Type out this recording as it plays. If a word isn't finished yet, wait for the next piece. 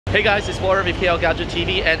Hey guys, it's Warren with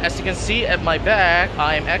KLGadgetTV, and as you can see at my back,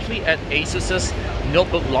 I am actually at ASUS's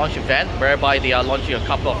notebook launch event, whereby they are launching a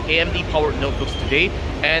couple of AMD powered notebooks today,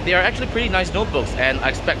 and they are actually pretty nice notebooks, and I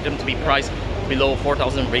expect them to be priced below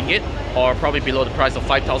 4,000 ringgit or probably below the price of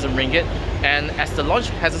 5,000 ringgit. And as the launch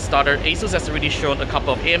hasn't started, ASUS has already shown a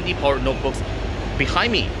couple of AMD powered notebooks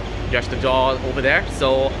behind me. There's the door over there,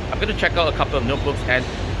 so I'm going to check out a couple of notebooks and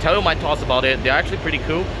tell you my thoughts about it. They're actually pretty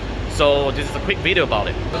cool. So this is a quick video about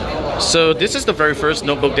it. So this is the very first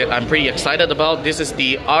notebook that I'm pretty excited about. This is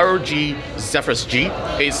the ROG Zephyrus G.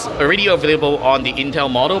 It's already available on the Intel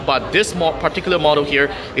model, but this particular model here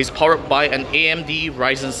is powered by an AMD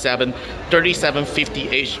Ryzen 7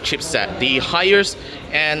 3750H chipset, the highest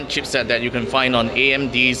end chipset that you can find on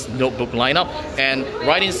AMD's notebook lineup. And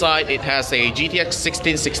right inside it has a GTX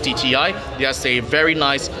 1660 Ti. It has a very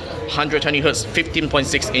nice 120Hz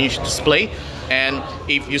 15.6 inch display. And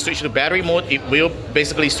if you switch to battery mode, it will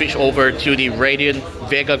basically switch over to the Radeon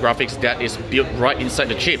Vega graphics that is built right inside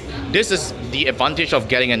the chip. This is the advantage of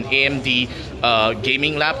getting an AMD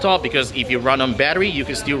gaming laptop, because if you run on battery, you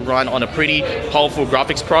can still run on a pretty powerful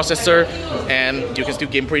graphics processor, and you can still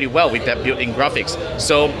game pretty well with that built-in graphics.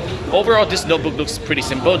 So overall, this notebook looks pretty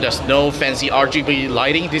simple. There's no fancy RGB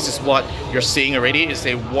lighting. This is what you're seeing already. It's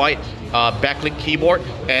a white backlit keyboard,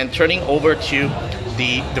 and turning over to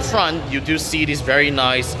the front, you do see this very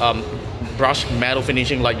nice brushed metal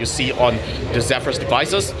finishing like you see on the Zephyrus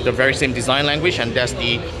devices, the very same design language, and that's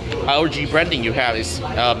the RG branding you have. Is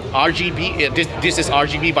RGB. This is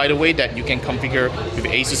RGB, by the way, that you can configure with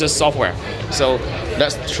ASUS's software. So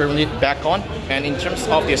let's turn it back on. And in terms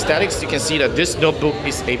of the aesthetics, you can see that this notebook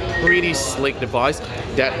is a pretty slick device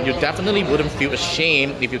that you definitely wouldn't feel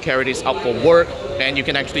ashamed if you carry this out for work, and you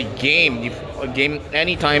can actually game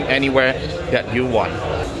anytime, anywhere that you want.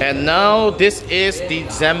 And now this is the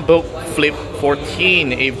Zenbook Flip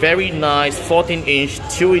 14, a very nice 14-inch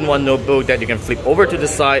 2-in-1 notebook that you can flip over to the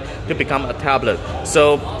side to become a tablet.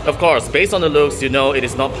 So of course, based on the looks, you know it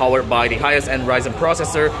is not powered by the highest end Ryzen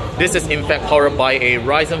processor. This is in fact powered by a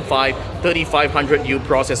Ryzen 5 3500U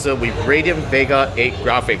processor with Radeon Vega 8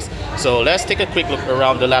 graphics. So let's take a quick look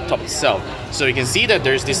around the laptop itself. So you can see that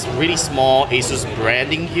there's this really small ASUS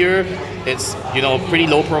branding here. It's, you know, pretty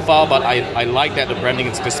low profile, but I like that the branding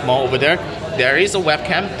is this small over there. There is a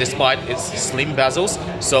webcam despite its slim bezels,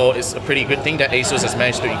 so it's a pretty good thing that ASUS has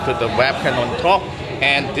managed to include the webcam on top.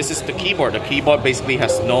 And this is the keyboard. The keyboard basically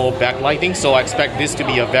has no backlighting, so I expect this to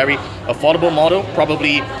be a very affordable model,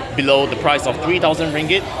 probably below the price of 3,000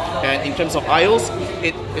 ringgit. And in terms of IOs,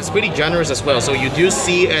 it's pretty generous as well. So you do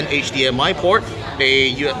see an HDMI port,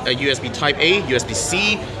 a USB Type A,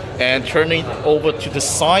 USB-C, and turning over to the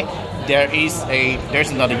side, there's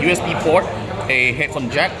another USB port, a headphone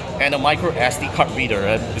jack, and a micro SD card reader.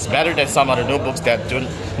 It's better than some other notebooks that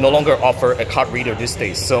no longer offer a card reader these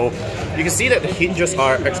days. So you can see that the hinges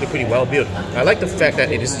are actually pretty well built. I like the fact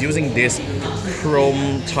that it is using this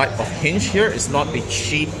chrome type of hinge here. It's not the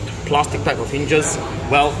cheap plastic type of hinges.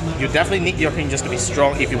 Well, you definitely need your hinges to be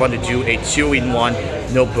strong if you want to do a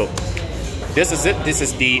 2-in-1 notebook. This is it. This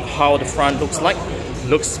is how the front looks like.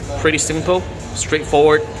 Looks pretty simple,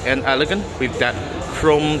 straightforward, and elegant with that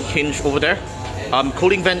chrome hinge over there.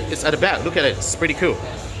 Cooling vent is at the back. Look at it. It's pretty cool.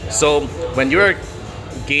 So when you're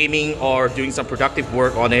gaming or doing some productive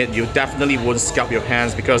work on it, you definitely won't scalp your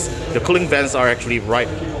hands, because the cooling vents are actually right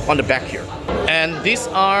on the back here. And these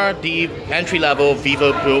are the entry-level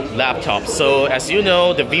Vivobook laptops. So as you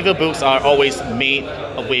know, the Vivobooks are always made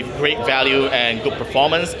with great value and good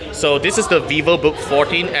performance. So this is the Vivobook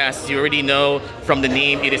 14. As you already know from the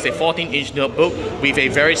name, it is a 14-inch notebook with a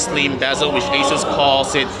very slim bezel, which ASUS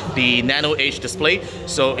calls it the Nano Edge display.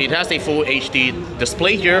 So it has a full HD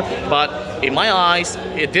display here, but in my eyes,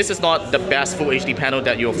 this is not the best full HD panel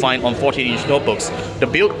that you'll find on 14-inch notebooks. The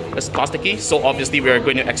build is plasticky, so obviously we are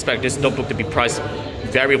going to expect this notebook to be priced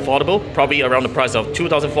very affordable, probably around the price of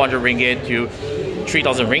 2,400 ringgit to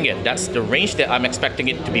 3,000 ringgit. That's the range that I'm expecting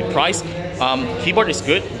it to be priced. Keyboard is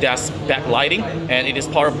good, there's backlighting, and it is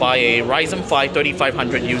powered by a Ryzen 5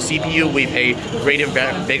 3500U CPU with a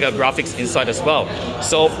Radeon Vega graphics inside as well.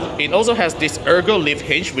 So it also has this ergo lift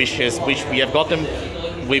hinge, which we have gotten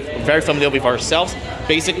very familiar with ourselves.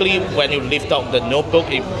 Basically, when you lift up the notebook,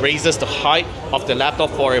 it raises the height of the laptop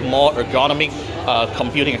for a more ergonomic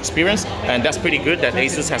computing experience, and that's pretty good that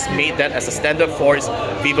ASUS has made that as a standard for its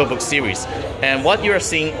Vivobook series. And what you are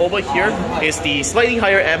seeing over here is the slightly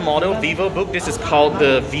higher end model Vivobook. This is called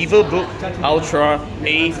the Vivobook Ultra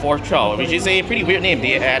A412, which is a pretty weird name.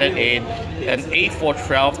 They added a an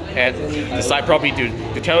A412 at the side probably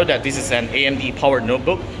to tell you that this is an AMD powered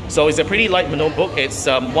notebook. So it's a pretty light notebook. It's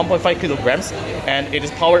 1.5 kilograms, and it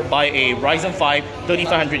is powered by a Ryzen 5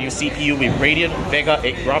 3500U CPU with Radeon Vega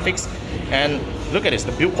 8 graphics. And look at this,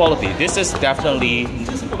 the build quality. This is definitely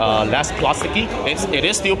less plasticky. It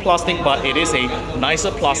is still plastic, but it is a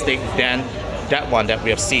nicer plastic than that one that we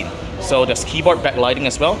have seen. So there's keyboard backlighting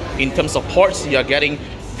as well. In terms of ports, you're getting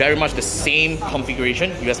very much the same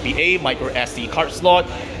configuration: USB-A, micro SD card slot,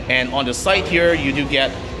 and on the side here you do get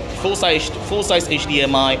full-size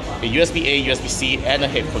HDMI, a USB-A, USB-C, and a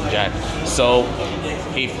headphone jack. So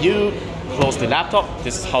if you close the laptop,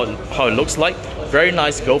 this is how it looks like. Very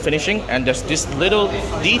nice gold finishing, and there's this little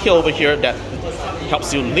detail over here that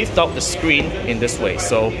helps you lift up the screen in this way.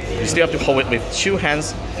 So you still have to hold it with 2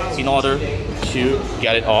 hands in order to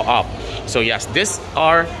get it all up. So yes, these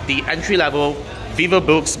are the entry-level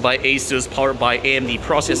Vivobooks by ASUS, powered by AMD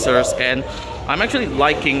processors, and I'm actually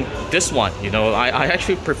liking this one. You know, I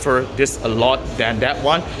actually prefer this a lot than that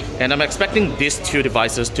one, and I'm expecting these 2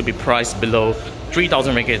 devices to be priced below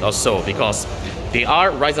 3,000 ringgit or so, because they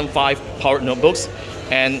are Ryzen 5 powered notebooks,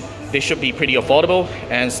 and they should be pretty affordable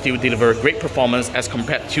and still deliver great performance as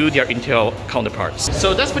compared to their Intel counterparts.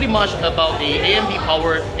 So that's pretty much about the AMD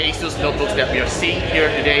powered ASUS notebooks that we are seeing here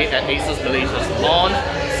today at ASUS Malaysia's launch.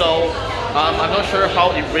 So I'm not sure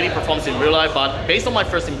how it really performs in real life, but based on my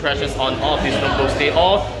first impressions on all of these notebooks, they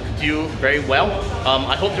all do very well.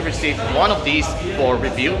 I hope to receive one of these for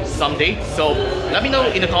review someday. So let me know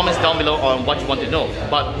in the comments down below on what you want to know.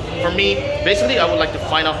 But for me, basically I would like to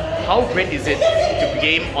find out how great is it to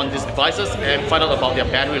game on these devices and find out about their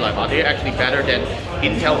battery life. Are they actually better than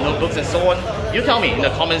Intel notebooks and so on? You tell me in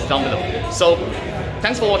the comments down below. So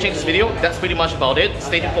thanks for watching this video. That's pretty much about it.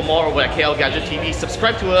 Stay tuned for more over at KLGadgetTV.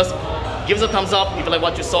 Subscribe to us. Give us a thumbs up if you like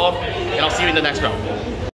what you saw, and I'll see you in the next round.